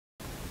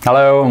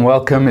Hello and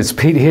welcome, it's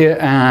Pete here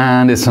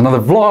and it's another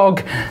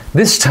vlog.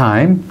 This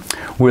time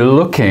we're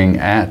looking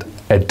at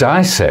a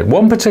die set,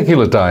 one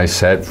particular die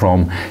set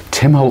from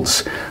Tim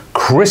Holtz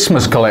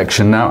Christmas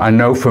collection. Now I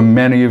know for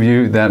many of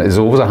you that is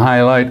always a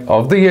highlight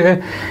of the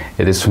year.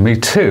 It is for me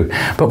too.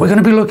 But we're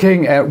going to be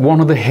looking at one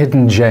of the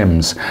hidden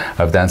gems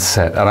of that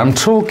set, and I'm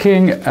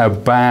talking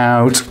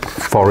about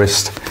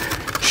Forest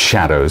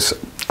Shadows.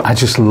 I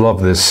just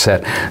love this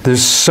set.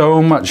 There's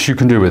so much you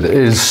can do with it. It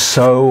is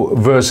so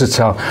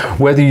versatile.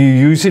 Whether you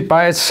use it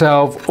by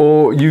itself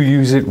or you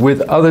use it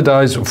with other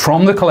dies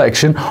from the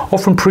collection or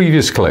from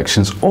previous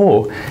collections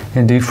or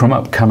indeed from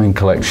upcoming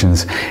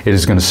collections, it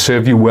is going to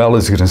serve you well.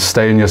 It's going to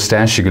stay in your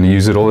stash. You're going to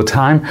use it all the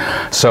time.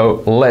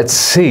 So let's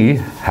see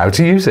how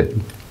to use it.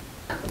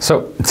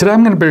 So today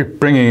I'm going to be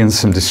bringing in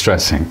some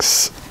distress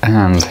inks,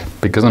 and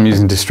because I'm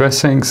using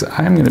distress inks,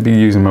 I'm going to be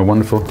using my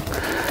wonderful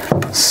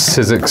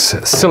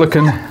Sizzix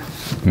silicone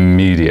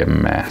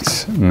medium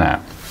matte.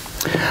 Now,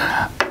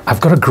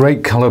 I've got a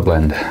great color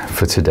blend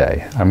for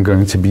today. I'm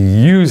going to be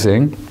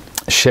using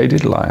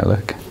Shaded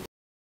Lilac.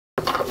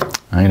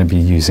 I'm going to be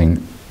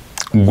using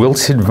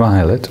Wilted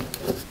Violet.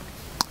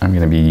 I'm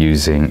going to be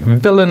using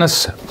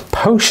Villainous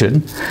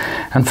Potion,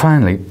 and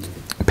finally,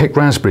 Picked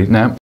Raspberry.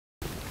 Now,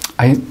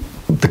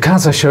 the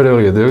cards I showed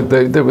earlier,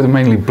 they were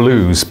mainly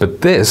blues,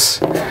 but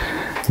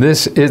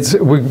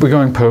we're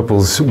going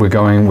purples, we're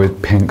going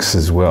with pinks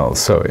as well,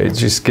 so it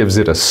just gives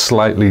it a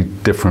slightly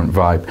different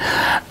vibe.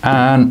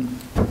 And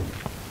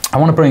I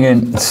want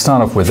to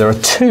start off with, there are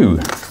two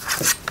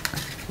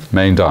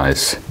main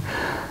dies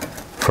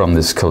from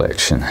this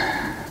collection,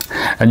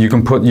 and you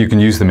can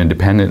use them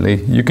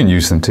independently, you can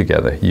use them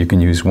together, you can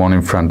use one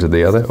in front of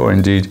the other, or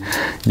indeed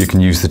you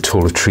can use the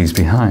taller trees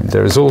behind.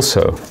 There is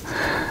also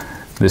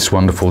this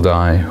wonderful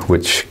die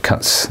which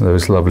cuts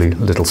those lovely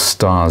little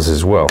stars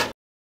as well.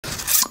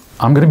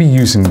 I'm going to be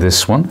using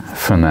this one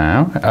for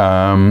now,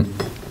 and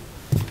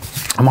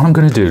what I'm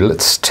going to do,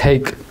 let's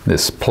take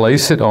this,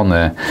 place it on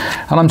there,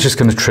 and I'm just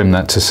going to trim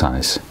that to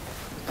size.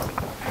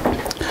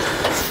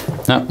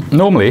 Now,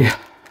 normally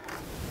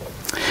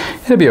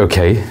it'd be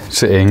okay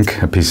to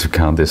ink a piece of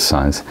card this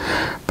size,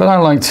 but I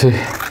like to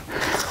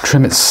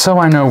trim it so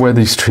I know where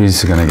these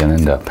trees are going to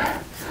end up.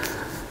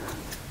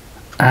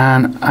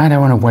 And I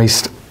don't want to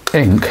waste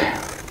ink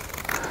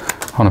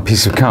on a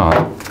piece of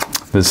card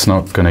that's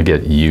not going to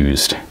get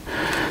used.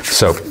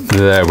 So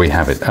there we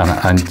have it. And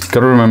I've got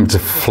to remember to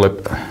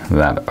flip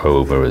that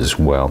over as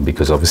well,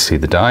 because obviously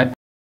the die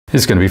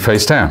is going to be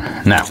face down.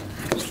 Now,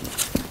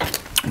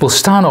 we'll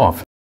start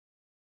off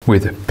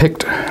with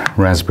Picked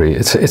Raspberry.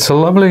 It's a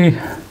lovely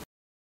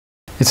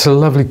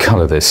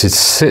color, this. It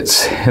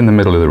sits in the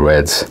middle of the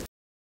reds,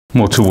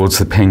 more towards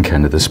the pink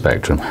end of the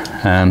spectrum.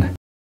 And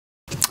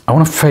I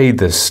want to fade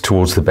this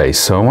towards the base,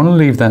 so I want to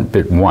leave that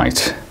bit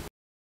white.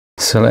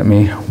 So let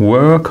me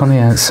work on the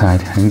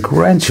outside and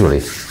gradually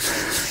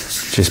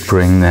just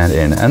bring that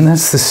in. And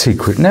that's the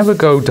secret. Never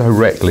go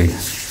directly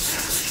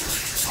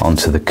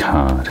onto the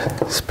card.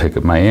 Let's pick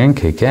up my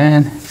ink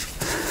again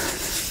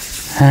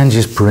and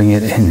just bring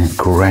it in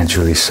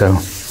gradually. So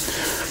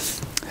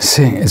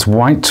see, it's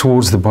white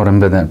towards the bottom,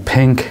 but that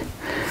pink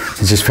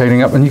is just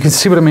fading up, and you can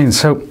see what I mean.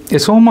 So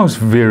it's almost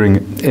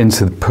veering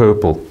into the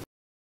purple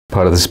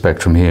part of the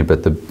spectrum here,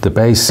 but the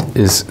base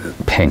is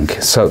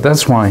pink. So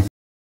that's why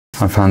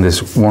I found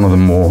this one of the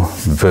more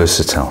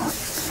versatile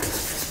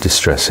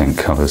distress ink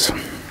colors.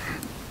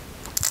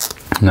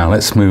 Now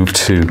let's move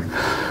to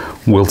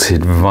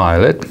Wilted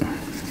Violet,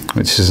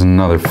 which is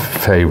another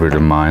favorite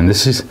of mine.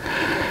 This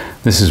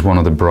is one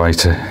of the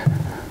brighter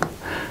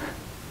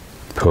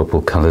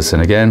purple colors,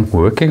 and again,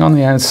 working on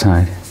the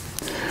outside,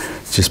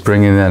 just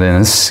bringing that in,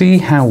 and see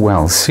how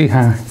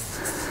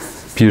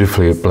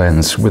beautifully it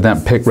blends with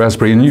that Picked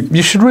Raspberry. And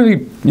you should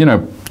really,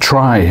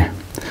 try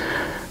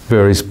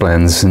various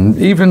blends and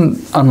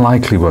even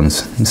unlikely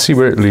ones and see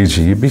where it leads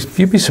you.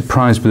 You'd be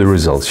surprised with the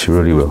results, you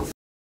really will.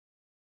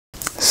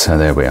 So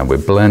there we are, we're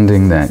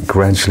blending that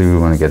gradually. We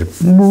want to get a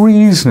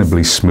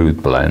reasonably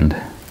smooth blend.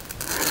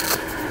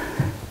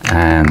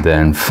 And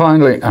then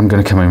finally, I'm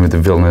going to come in with the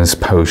Villainous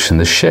Potion.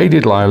 The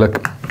Shaded Lilac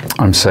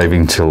I'm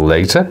saving till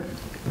later.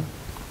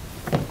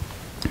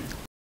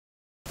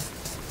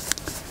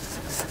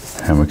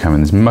 And we're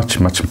coming this much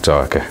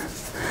darker,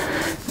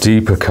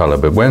 deeper color.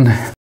 But when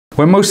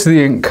most of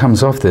the ink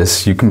comes off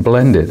this, you can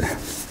blend it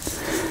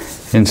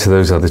into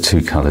those other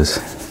two colors.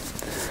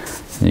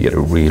 And you get a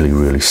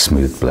really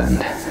smooth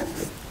blend.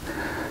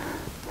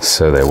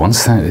 So there,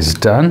 once that is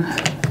done,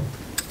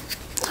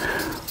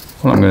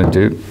 what I'm going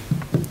to do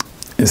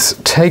is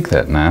take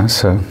that now.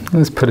 So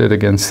let's put it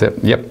against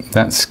it. Yep,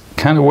 that's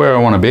kind of where I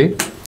want to be.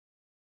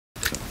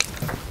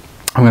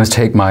 I'm going to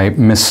take my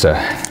mister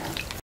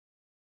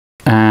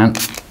and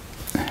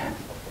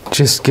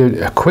just give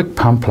it a quick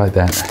pump like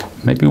that.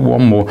 Maybe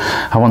one more.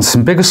 I want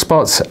some bigger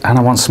spots and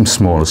I want some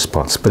smaller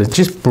spots, but it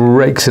just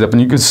breaks it up,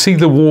 and you can see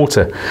the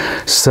water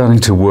starting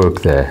to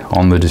work there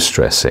on the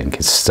distress ink.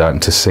 It's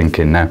starting to sink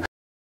in. Now,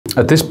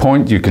 at this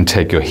point, you can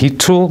take your heat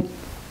tool,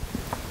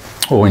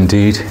 or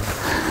indeed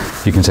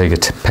You can take a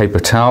paper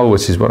towel,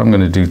 which is what I'm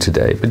going to do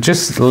today, but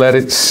just let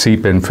it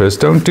seep in first.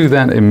 Don't do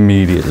that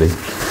immediately.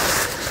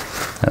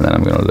 And then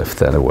I'm going to lift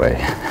that away.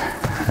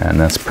 And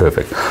that's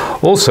perfect.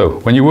 Also,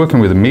 when you're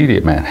working with a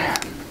medium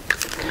mat,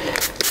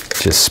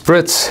 just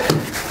spritz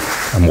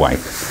and wipe.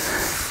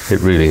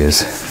 It really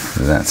is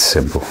that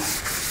simple.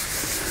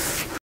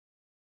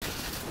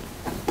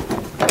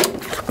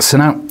 So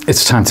now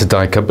it's time to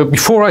die cut, but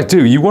before I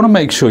do, you want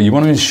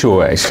to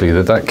ensure actually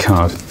that that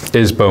card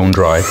is bone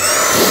dry.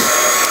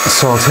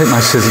 So I'll take my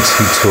Sizzix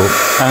heat tool,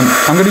 and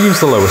I'm going to use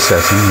the lower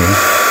setting here.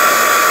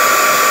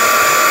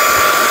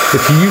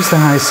 If you use the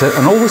high set,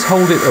 and always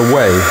hold it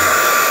away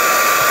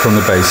from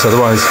the base,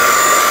 otherwise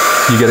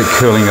you get it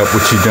curling up,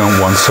 which you don't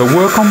want. So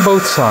work on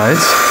both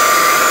sides,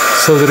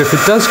 so that if it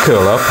does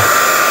curl up,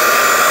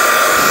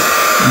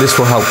 this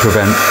will help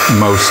prevent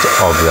most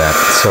of that.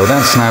 So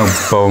that's now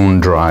bone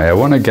dry. I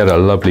want to get a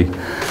lovely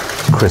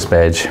crisp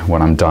edge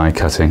when I'm die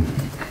cutting.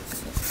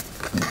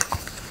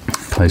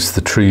 Place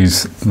the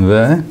trees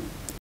there.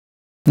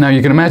 Now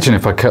you can imagine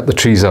if I cut the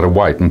trees out of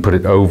white and put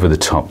it over the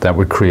top, that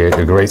would create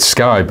a great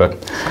sky, but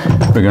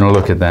we're going to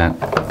look at that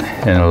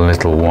in a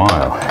little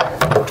while.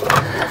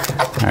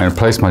 I'm going to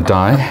place my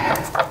die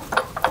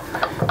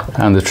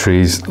and the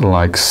trees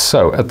like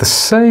so. At the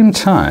same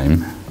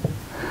time,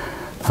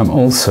 I'm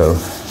also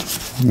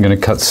going to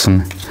cut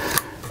some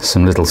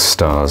little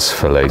stars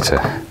for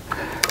later.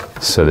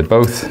 So they're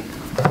both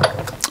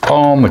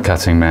on the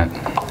cutting mat,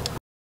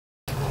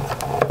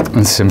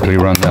 and simply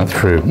run that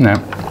through.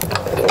 Now,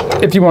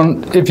 if you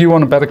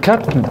want a better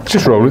cut,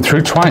 just roll it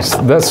through twice.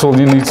 That's all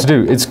you need to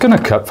do. It's going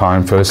to cut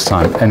fine first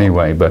time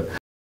anyway, but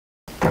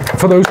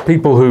for those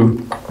people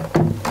who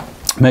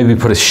maybe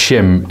put a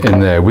shim in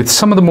there with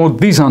some of the more,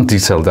 these aren't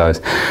detailed dies,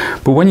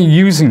 but when you're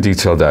using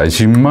detailed dies,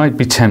 you might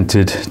be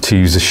tempted to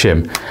use a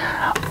shim.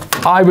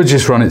 I would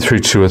just run it through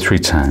 2 or 3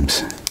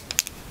 times.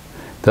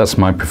 That's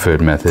my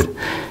preferred method,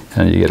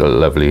 and you get a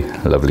lovely,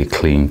 lovely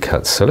clean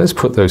cut. So let's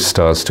put those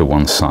stars to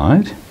one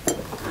side.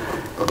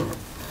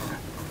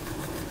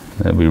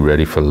 They'll be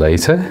ready for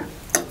later.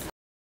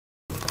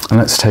 And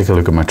let's take a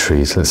look at my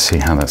trees. Let's see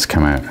how that's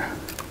come out.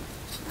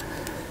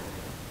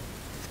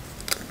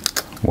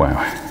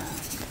 Wow.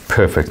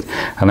 Perfect.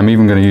 And I'm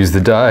even going to use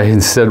the die.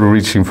 Instead of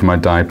reaching for my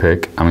die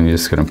pick, I'm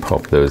just going to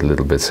pop those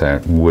little bits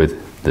out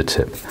with the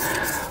tip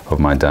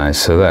of my die.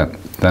 So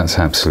that's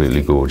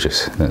absolutely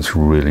gorgeous. That's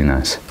really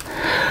nice.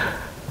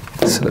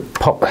 So let's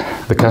pop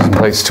the cutting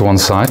plates to one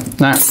side.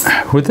 Now,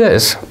 with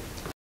this,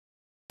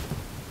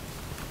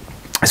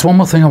 there's one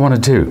more thing I want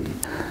to do.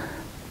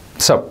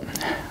 So,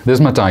 there's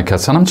my die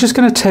cuts, and I'm just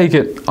going to take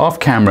it off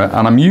camera,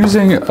 and I'm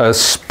using a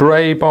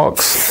spray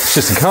box, it's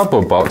just a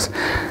cardboard box,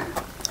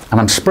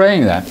 and I'm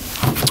spraying that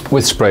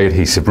with spray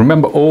adhesive.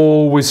 Remember,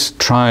 always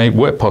try,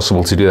 where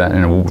possible, to do that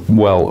in a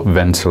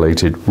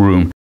well-ventilated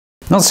room.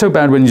 Not so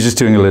bad when you're just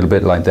doing a little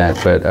bit like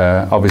that, but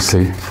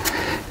obviously,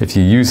 if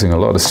you're using a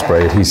lot of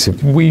spray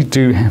adhesive, we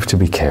do have to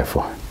be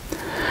careful.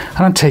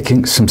 And I'm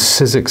taking some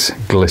Sizzix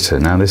glitter.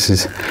 Now this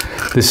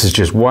is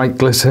just white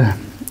glitter,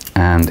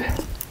 and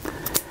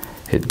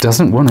it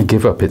doesn't want to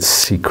give up its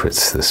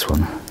secrets, this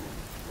one.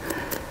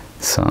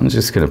 So I'm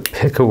just going to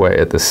pick away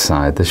at the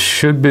side. There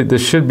should be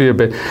a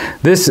bit.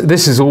 This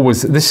is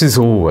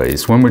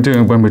always when we're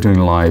doing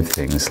live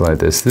things like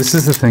this. This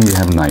is the thing you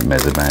have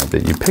nightmares about,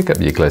 that you pick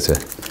up your glitter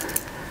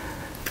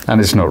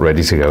and it's not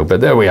ready to go. But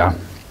there we are.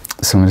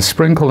 So I'm going to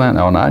sprinkle that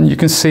on, and you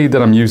can see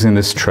that I'm using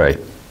this tray.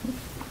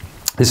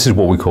 This is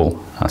what we call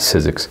a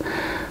Sizzix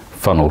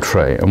funnel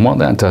tray, and what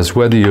that does,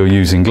 whether you're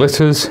using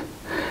glitters,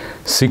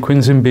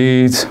 sequins in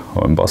beads,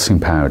 or embossing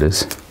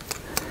powders,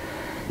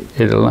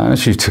 it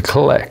allows you to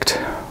collect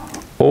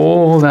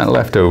all that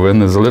leftover,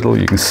 and there's a little,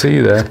 you can see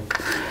there,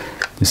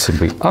 you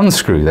simply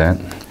unscrew that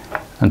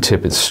and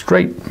tip it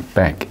straight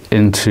back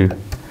into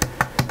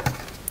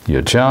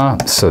your jar,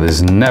 so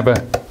there's never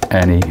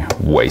any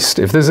waste.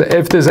 If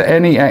there's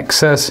any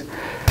excess,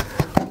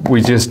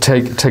 we just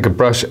take a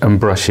brush and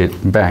brush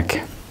it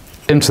back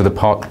into the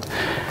pot,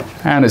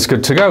 and it's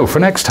good to go for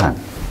next time.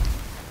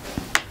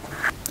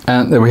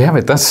 And there we have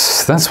it.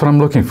 That's what I'm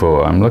looking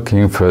for.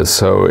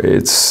 So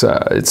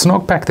it's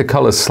knocked back the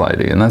colors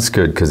slightly, and that's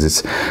good because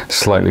it's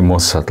slightly more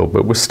subtle,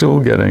 but we're still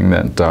getting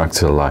that dark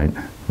to light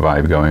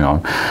vibe going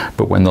on.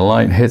 But when the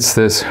light hits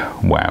this,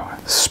 wow,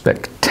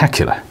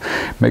 spectacular.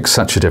 Makes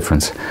such a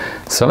difference.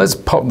 So let's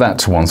pop that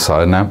to one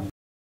side now.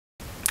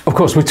 Of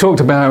course, we talked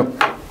about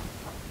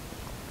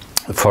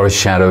Forest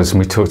Shadows, and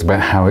we talked about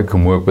how it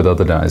can work with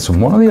other dies.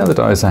 And one of the other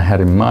dies I had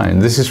in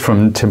mind, this is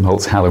from Tim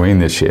Holtz Halloween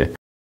this year,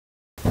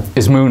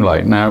 is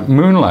Moonlight. Now,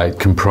 Moonlight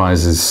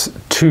comprises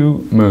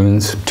 2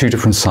 moons, 2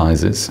 different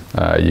sizes.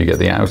 You get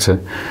the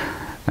outer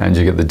and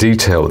you get the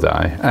detail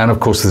die. And of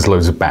course, there's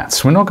loads of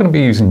bats. We're not going to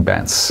be using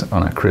bats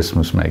on our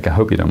Christmas make. I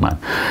hope you don't mind.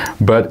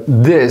 But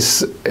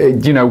this,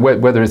 you know,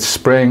 whether it's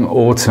spring,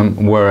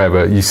 autumn,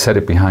 wherever, you set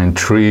it behind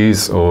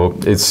trees, or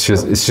it's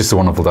just a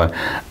wonderful die.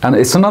 And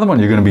it's another one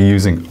you're going to be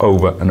using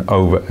over and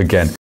over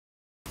again.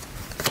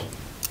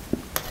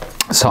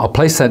 So I'll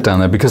place that down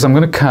there because I'm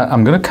going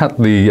to cut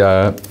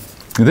the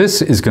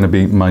this is going to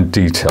be my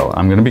detail.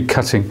 I'm going to be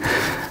cutting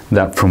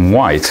that from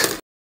white.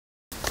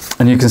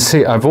 And you can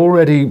see I've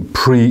already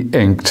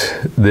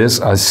pre-inked this.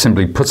 I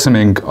simply put some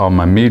ink on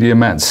my media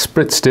mat,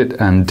 spritzed it,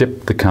 and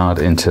dipped the card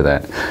into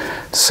that.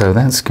 So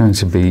that's going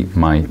to be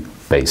my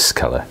base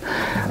color.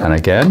 And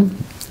again,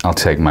 I'll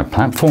take my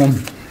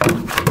platform,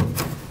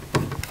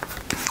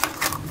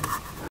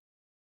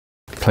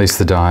 place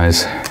the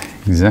dies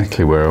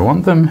exactly where I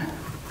want them,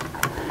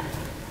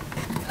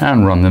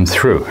 and run them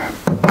through.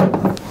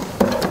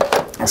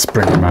 Let's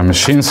bring in my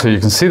machine so you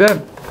can see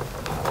that.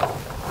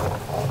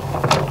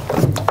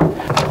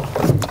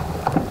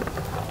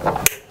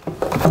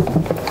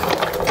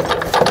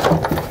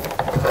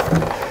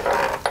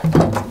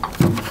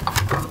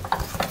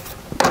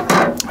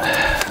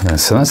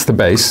 So that's the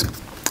base.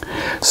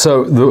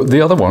 So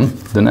the other one,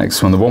 the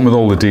next one, the one with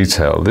all the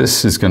detail,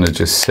 this is going to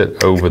just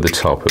sit over the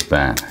top of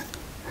that.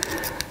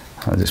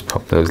 I'll just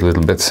pop those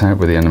little bits out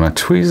with the end of my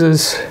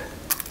tweezers.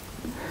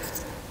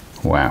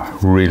 Wow,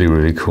 really,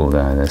 really cool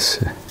die,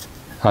 this.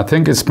 I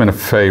think it's been a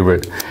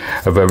favorite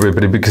of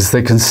everybody because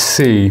they can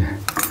see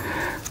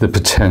the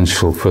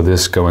potential for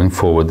this going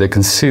forward. They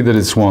can see that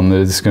it's one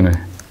that is going to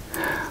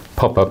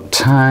pop up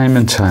time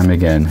and time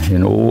again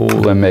in all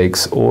their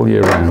makes all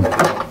year round.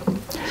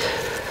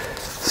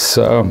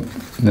 So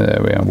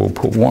there we are. We'll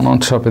put one on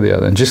top of the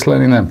other and just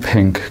letting that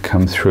pink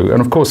come through.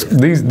 And of course,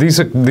 these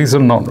are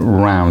not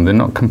round. They're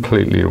not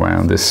completely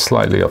round. They're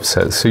slightly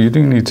offset. So you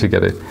do need to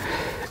get it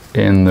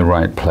in the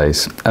right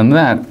place. And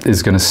that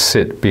is going to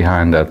sit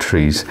behind our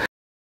trees.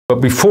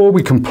 But before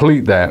we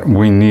complete that,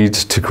 we need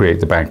to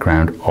create the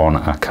background on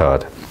our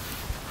card.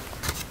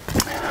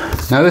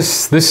 Now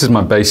this is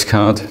my base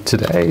card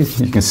today.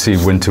 You can see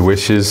Winter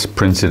Wishes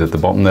printed at the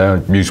bottom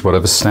there. Use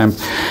whatever stamp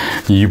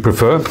you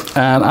prefer.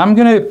 And I'm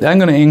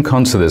gonna ink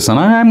onto this, and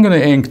I am gonna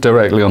ink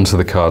directly onto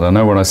the card. I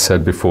know what I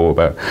said before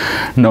about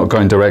not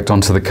going direct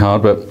onto the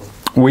card, but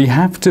we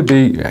have to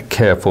be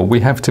careful. We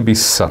have to be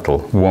subtle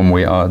when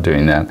we are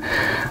doing that.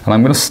 And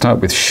I'm gonna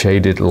start with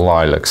shaded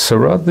lilac. So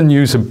rather than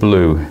use a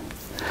blue,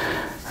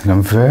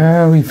 I'm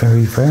very,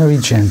 very, very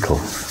gentle.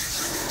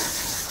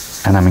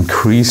 And I'm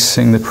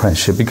increasing the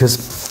pressure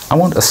because I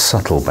want a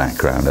subtle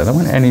background. I don't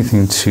want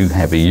anything too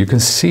heavy. You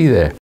can see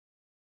there,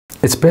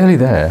 it's barely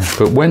there,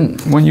 but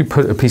when you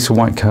put a piece of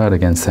white card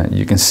against that,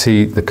 you can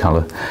see the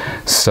color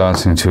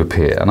starting to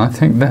appear. And I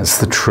think that's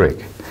the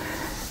trick,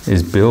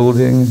 is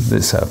building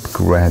this up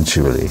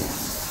gradually,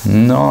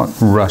 not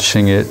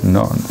rushing it,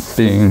 not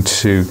being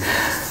too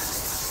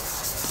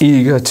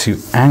eager,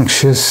 too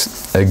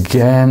anxious.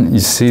 Again, you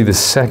see the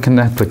second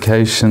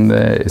application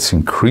there, it's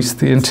increased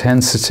the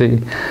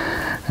intensity,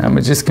 and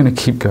we're just going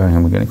to keep going,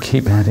 and we're going to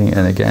keep adding,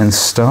 and again,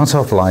 start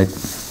off light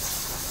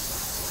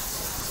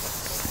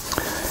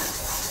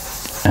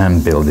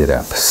and build it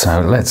up.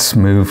 So let's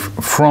move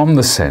from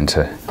the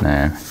center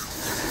now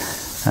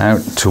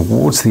out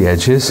towards the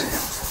edges,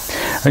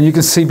 and you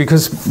can see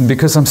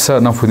because I'm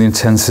starting off with the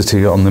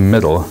intensity on the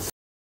middle,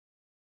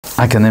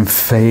 I can then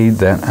fade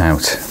that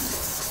out.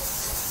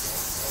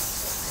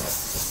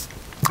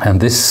 And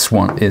this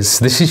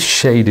is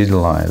shaded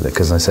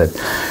lilac, as I said.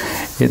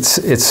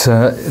 It's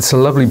a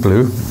lovely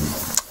blue,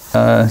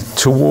 more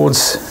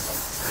towards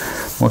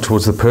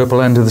the purple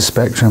end of the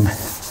spectrum,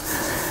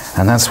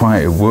 and that's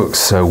why it works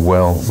so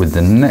well with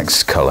the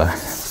next color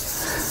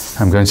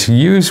I'm going to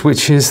use,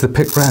 which is the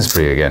picked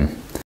raspberry again.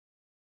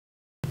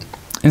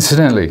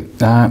 Incidentally,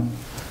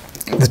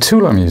 the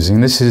tool I'm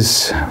using, this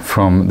is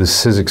from the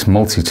Sizzix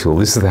multi-tool.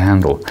 This is the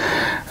handle,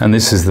 and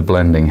this is the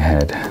blending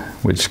head,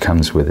 which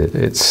comes with it.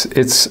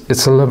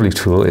 It's a lovely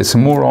tool. It's a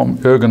more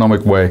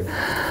ergonomic way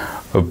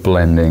of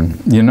blending.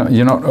 You're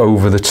not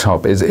over the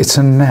top. It's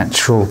a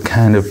natural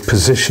kind of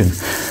position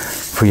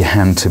for your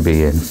hand to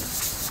be in.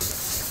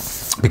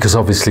 Because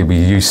obviously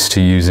we're used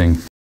to using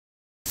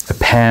a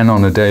pen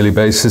on a daily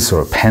basis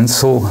or a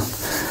pencil.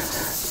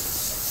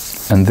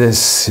 And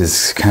this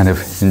is kind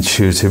of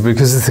intuitive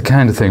because it's the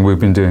kind of thing we've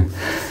been doing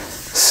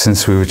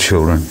since we were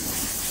children.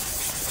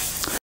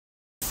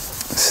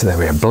 So there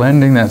we are,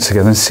 blending that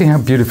together, and see how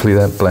beautifully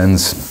that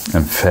blends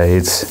and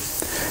fades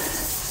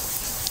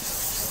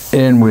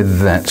in with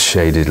that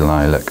shaded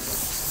lilac.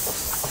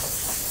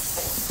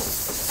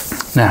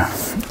 Now,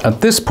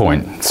 at this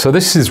point, so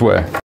this is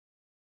where,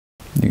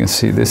 you can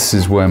see this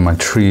is where my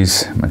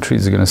trees are going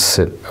to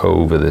sit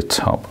over the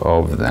top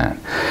of that.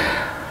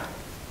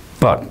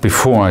 But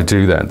before I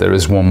do that, there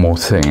is one more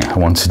thing I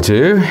want to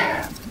do.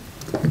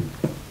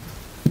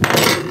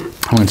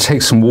 I'm going to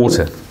take some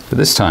water, but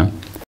this time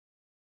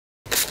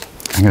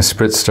I'm going to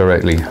spritz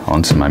directly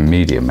onto my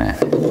media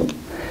mat,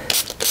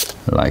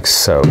 like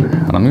so.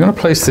 And I'm going to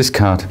place this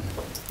card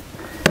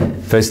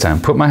face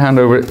down, put my hand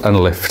over it and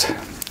lift.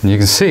 And you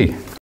can see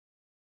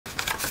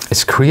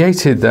it's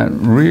created that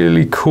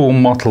really cool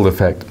mottled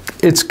effect.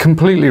 It's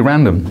completely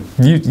random.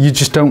 You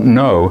just don't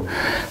know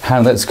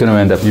how that's going to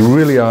end up. You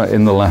really are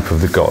in the lap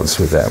of the gods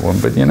with that one.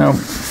 But you know,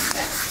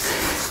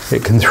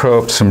 it can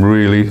throw up some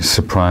really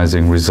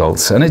surprising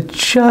results. And it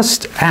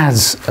just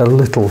adds a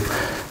little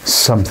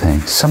something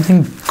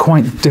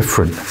quite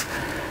different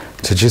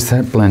to just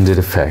that blended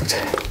effect.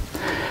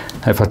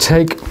 If I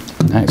take,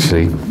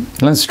 actually,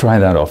 let's dry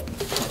that off.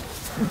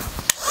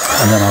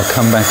 And then I'll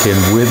come back in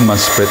with my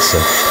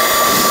spritzer.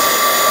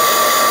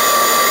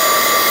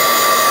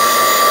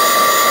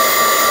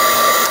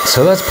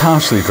 So that's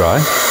partially dry.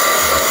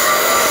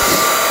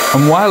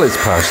 And while it's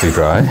partially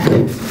dry,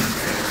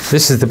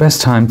 this is the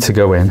best time to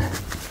go in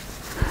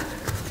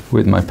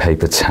with my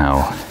paper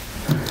towel.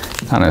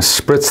 And I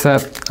spritz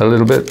that a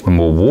little bit with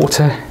more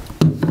water.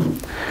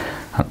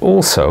 And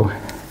also,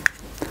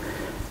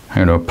 I'm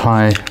going to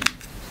apply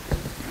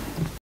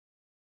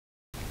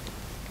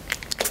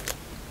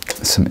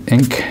some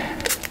ink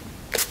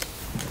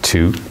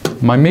to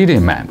my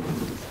medium mat.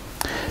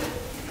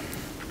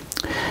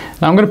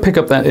 Now I'm going to pick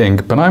up that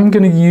ink, but I'm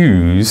going to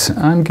use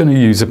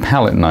a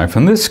palette knife,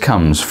 and this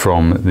comes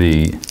from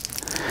the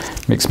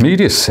Mixed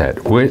Media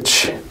set,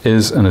 which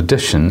is an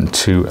addition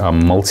to a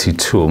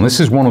multi-tool. And this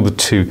is one of the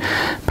two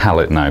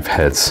palette knife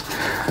heads.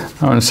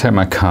 I'm going to take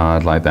my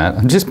card like that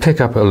and just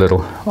pick up a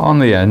little on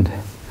the end,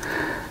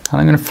 and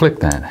I'm going to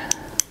flick that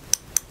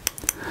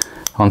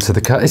onto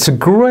the card. It's a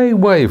great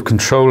way of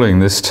controlling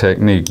this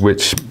technique,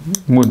 which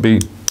would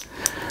be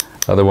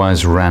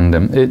otherwise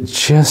random. It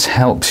just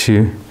helps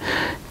you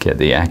get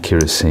the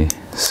accuracy.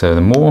 So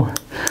the more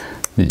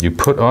that you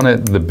put on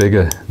it, the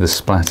bigger the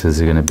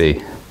splatters are going to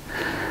be.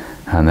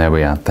 And there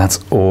we are. That's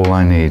all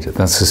I need.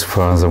 That's as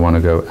far as I want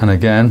to go. And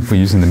again, we're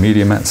using the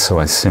media mat, so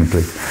I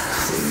simply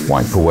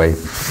wipe away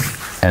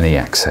any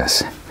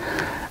excess.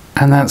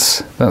 And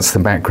that's the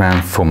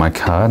background for my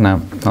card.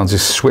 Now I'll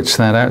just switch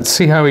that out.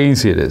 See how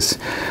easy it is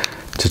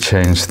to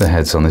change the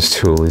heads on this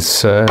tool.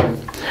 It's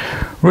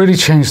really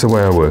changed the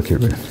way I work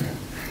it.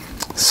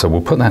 So we'll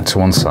put that to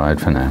one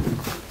side for now.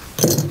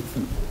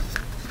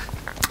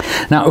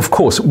 Now, of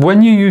course,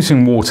 when you're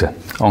using water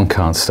on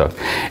cardstock,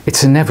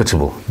 it's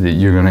inevitable that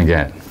you're going to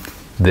get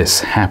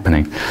this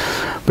happening.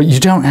 But you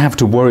don't have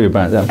to worry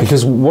about that,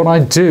 because what I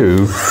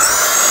do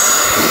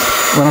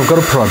when I've got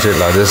a project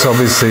like this,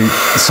 obviously,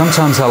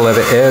 sometimes I'll let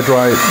it air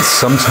dry,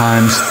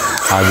 sometimes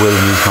I will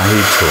use my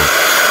heat tool.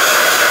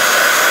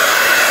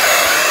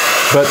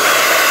 But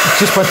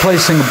just by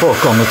placing a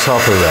book on the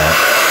top of that,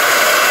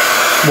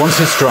 once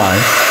it's dry,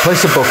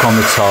 place a book on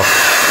the top,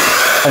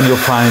 and you'll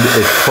find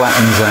it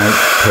flattens out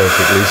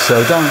perfectly.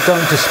 So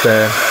don't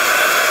despair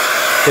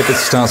if it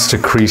starts to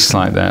crease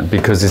like that,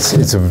 because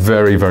it's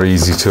very, very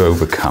easy to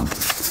overcome.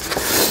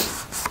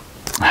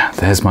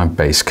 There's my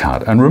base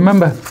card. And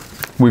remember,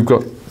 we've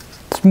got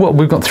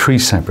three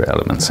separate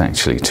elements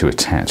actually to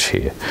attach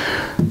here.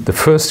 The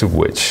first of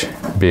which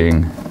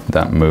being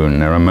that moon.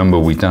 Now remember,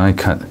 we die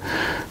cut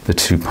the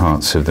two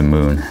parts of the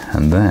moon,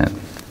 and that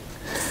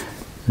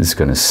is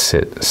going to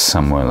sit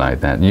somewhere like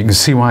that. You can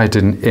see why I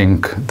didn't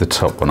ink the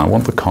top one. I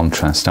want the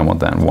contrast, I want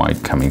that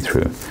white coming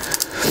through.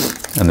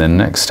 And then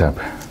next up,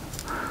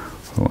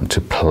 we want to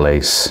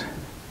place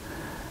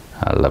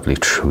our lovely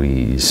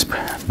trees.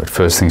 But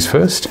first things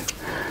first,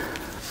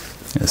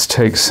 let's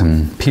take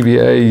some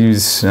PVA,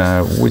 use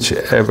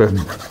whichever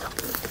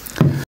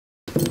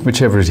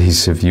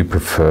adhesive you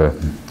prefer.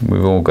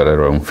 We've all got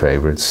our own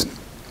favorites.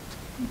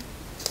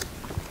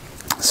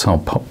 So I'll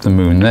pop the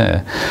moon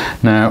there.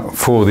 Now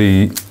for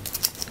the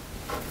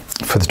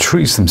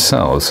trees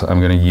themselves, I'm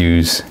going to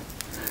use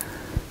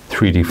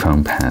 3D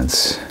foam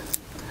pads.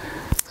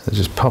 So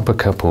just pop a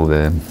couple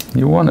there.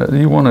 You want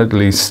at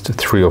least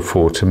 3 or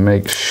 4 to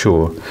make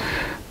sure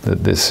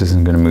that this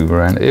isn't going to move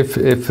around.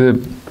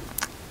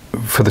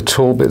 For the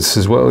tall bits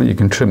as well, you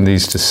can trim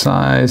these to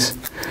size.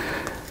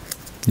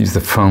 Use the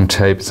foam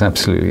tape, it's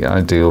absolutely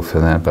ideal for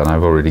that, but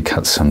I've already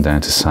cut some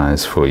down to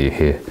size for you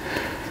here.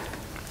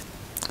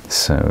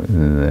 So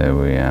there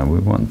we are. We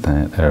want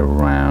that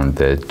around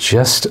there,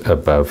 just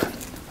above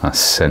our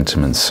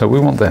sentiments. So we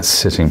want that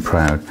sitting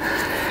proud.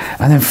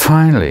 And then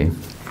finally,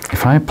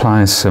 if I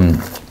apply some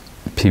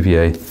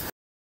PVA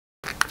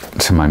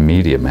to my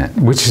media mat,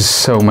 which is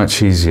so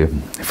much easier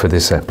for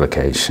this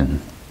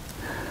application,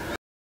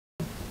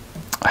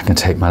 I can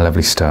take my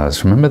lovely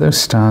stars. Remember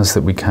those stars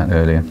that we cut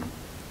earlier?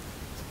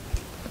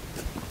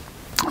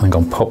 I think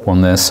I'll pop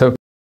one there. So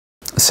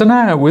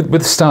now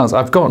with stars,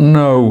 I've got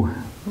no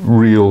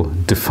real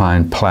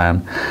defined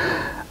plan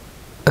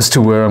as to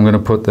where I'm going to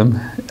put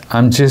them.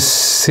 I'm just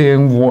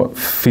seeing what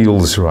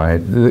feels right,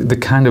 the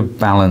kind of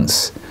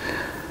balance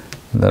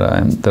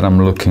that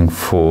I'm looking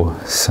for.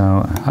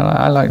 So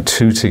I like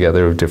 2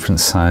 together of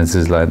different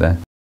sizes like that.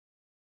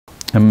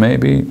 And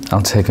maybe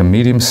I'll take a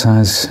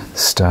medium-sized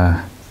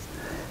star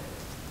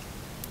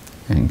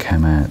and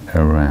come out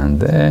around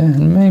there,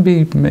 and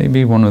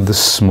maybe one of the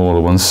smaller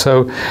ones.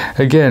 So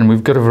again,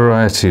 we've got a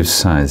variety of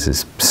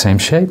sizes, same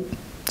shape,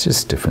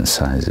 just different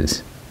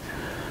sizes.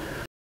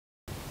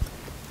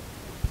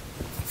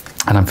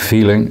 And I'm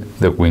feeling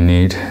that we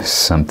need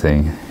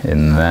something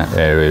in that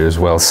area as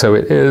well. So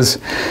it is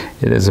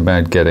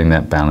about getting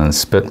that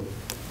balance, but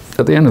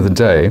at the end of the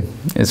day,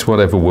 it's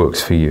whatever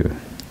works for you.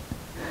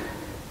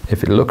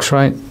 If it looks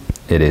right,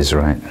 it is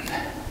right.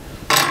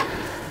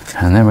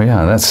 And there we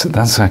are,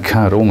 that's our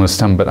card almost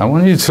done, but I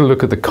want you to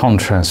look at the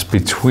contrast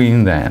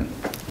between that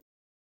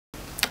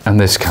and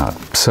this card.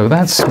 So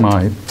that's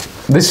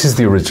this is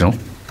the original.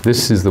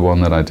 This is the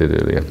one that I did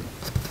earlier.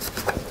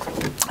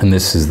 And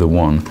this is the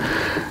one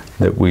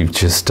that we've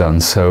just done.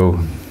 So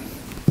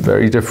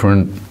very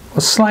different,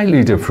 or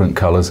slightly different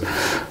colors,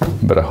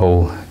 but a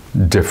whole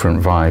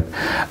different vibe.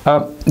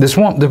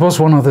 There was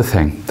one other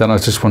thing that I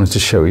just wanted to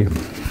show you.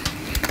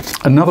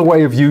 Another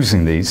way of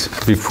using these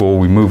before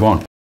we move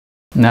on.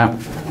 Now,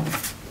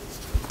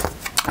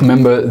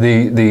 remember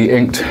the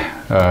inked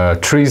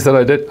trees that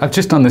I did? I've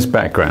just done this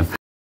background.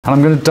 And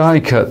I'm going to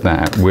die cut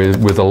that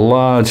with a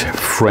large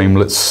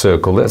framelit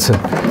circle. That's a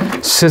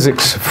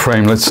Sizzix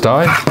Framelits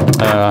Die.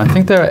 I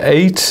think there are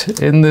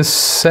 8 in this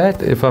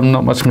set, if I'm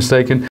not much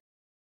mistaken.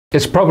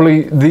 It's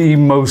probably the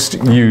most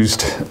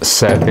used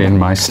set in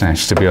my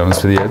stash, to be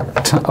honest with you.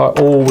 I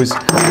always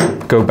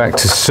go back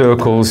to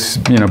circles,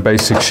 you know,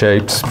 basic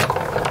shapes.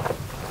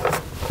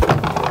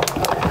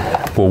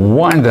 We'll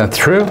wind that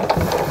through.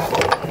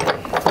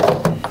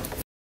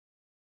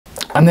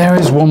 And there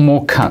is one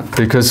more cut,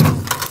 because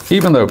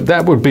even though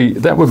that would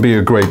be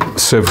a great,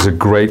 serve as a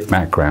great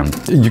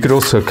background, you could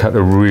also cut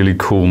a really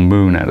cool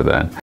moon out of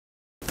that.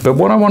 But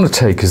what I want to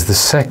take is the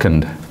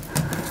second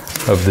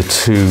of the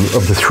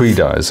 3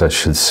 dies, I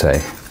should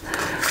say,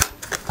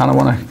 and I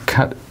want to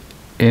cut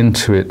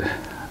into it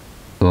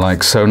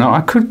like so. Now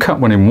I could cut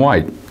one in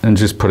white and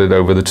just put it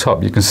over the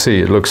top. You can see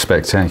it looks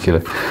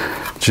spectacular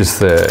just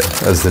there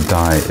as the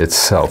die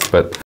itself,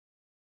 but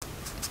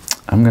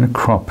I'm going to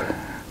crop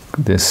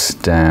this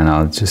down.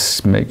 I'll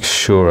just make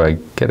sure I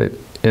get it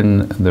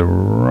in the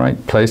right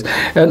place.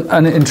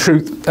 And in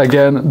truth,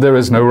 again, there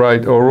is no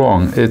right or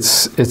wrong.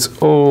 It's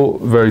all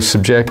very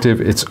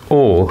subjective. It's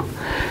all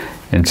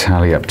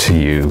entirely up to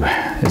you.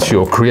 It's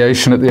your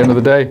creation at the end of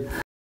the day.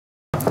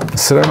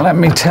 So don't let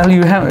me tell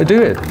you how to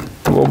do it.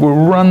 We'll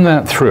run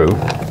that through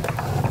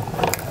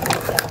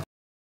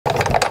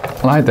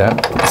like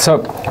that.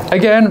 So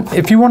again,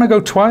 if you want to go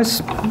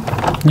twice,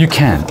 you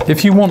can.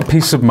 If you want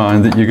peace of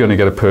mind that you're going to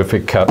get a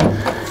perfect cut,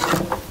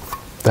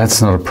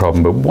 that's not a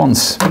problem, but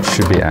once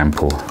should be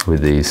ample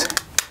with these.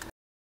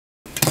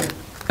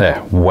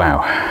 There, wow.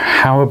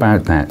 How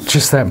about that?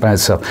 Just that by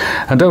itself.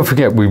 And don't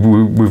forget,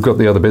 we've got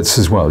the other bits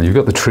as well. You've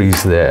got the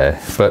trees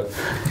there, but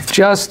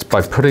just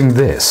by putting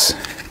this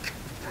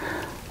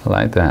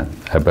like that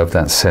above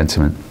that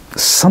sentiment,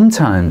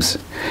 sometimes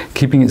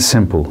keeping it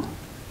simple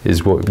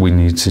is what we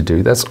need to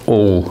do. That's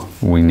all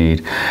we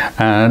need.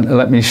 And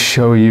let me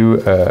show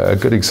you a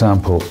good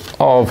example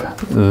of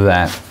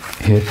that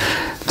here,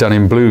 done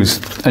in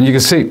blues. And you can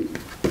see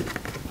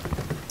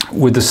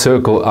with the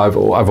circle,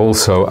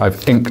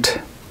 I've inked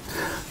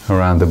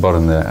around the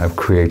bottom there. I've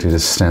created a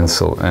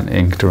stencil and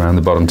inked around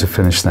the bottom to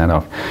finish that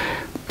off.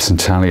 It's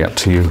entirely up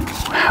to you,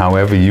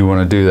 however you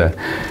want to do that.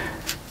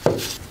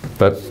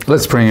 But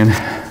let's bring in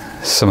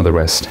some of the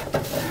rest.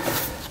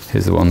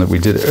 Here's the one that we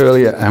did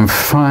earlier, and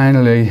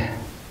finally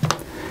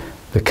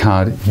the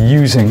card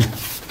using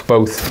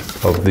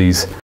both of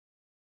these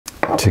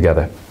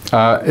together.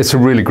 It's a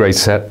really great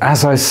set.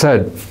 As I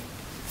said,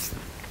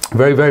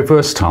 very, very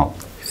versatile.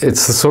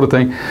 It's the sort of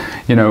thing,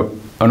 you know,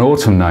 an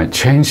autumn night,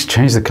 change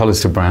the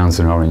colors to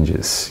browns and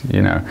oranges.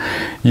 You know,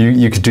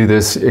 you could do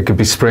this. It could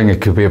be spring. It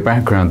could be a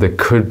background. There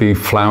could be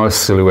flower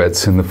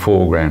silhouettes in the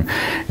foreground.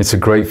 It's a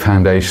great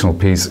foundational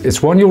piece.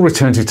 It's one you'll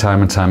return to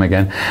time and time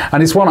again,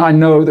 and it's one I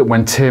know that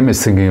when Tim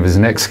is thinking of his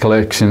next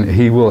collection,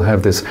 he will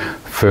have this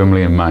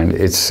firmly in mind.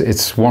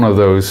 It's one of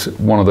those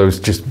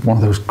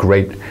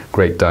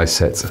great die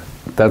sets.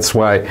 That's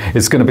why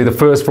it's going to be the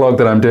first vlog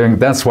that I'm doing.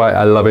 That's why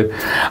I love it.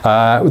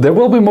 There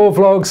will be more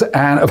vlogs,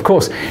 and of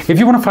course, if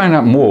you want to find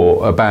out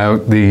more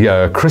about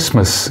the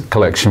Christmas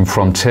collection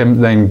from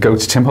Tim, then go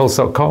to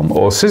timholtz.com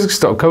or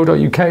sizzix.co.uk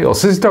or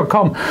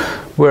sizzix.com,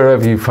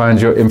 wherever you find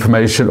your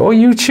information, or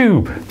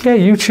YouTube. Yeah,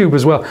 YouTube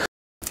as well.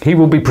 He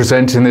will be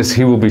presenting this,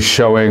 he will be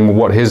showing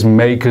what his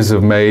makers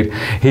have made,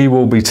 he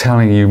will be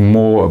telling you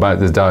more about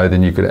the die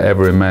than you could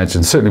ever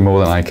imagine, certainly more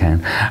than I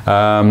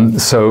can.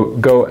 So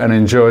go and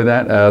enjoy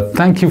that.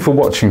 Thank you for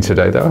watching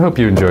today, though. I hope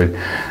you enjoyed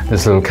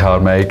this little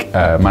card make.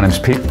 My name's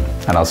Pete,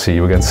 and I'll see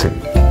you again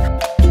soon.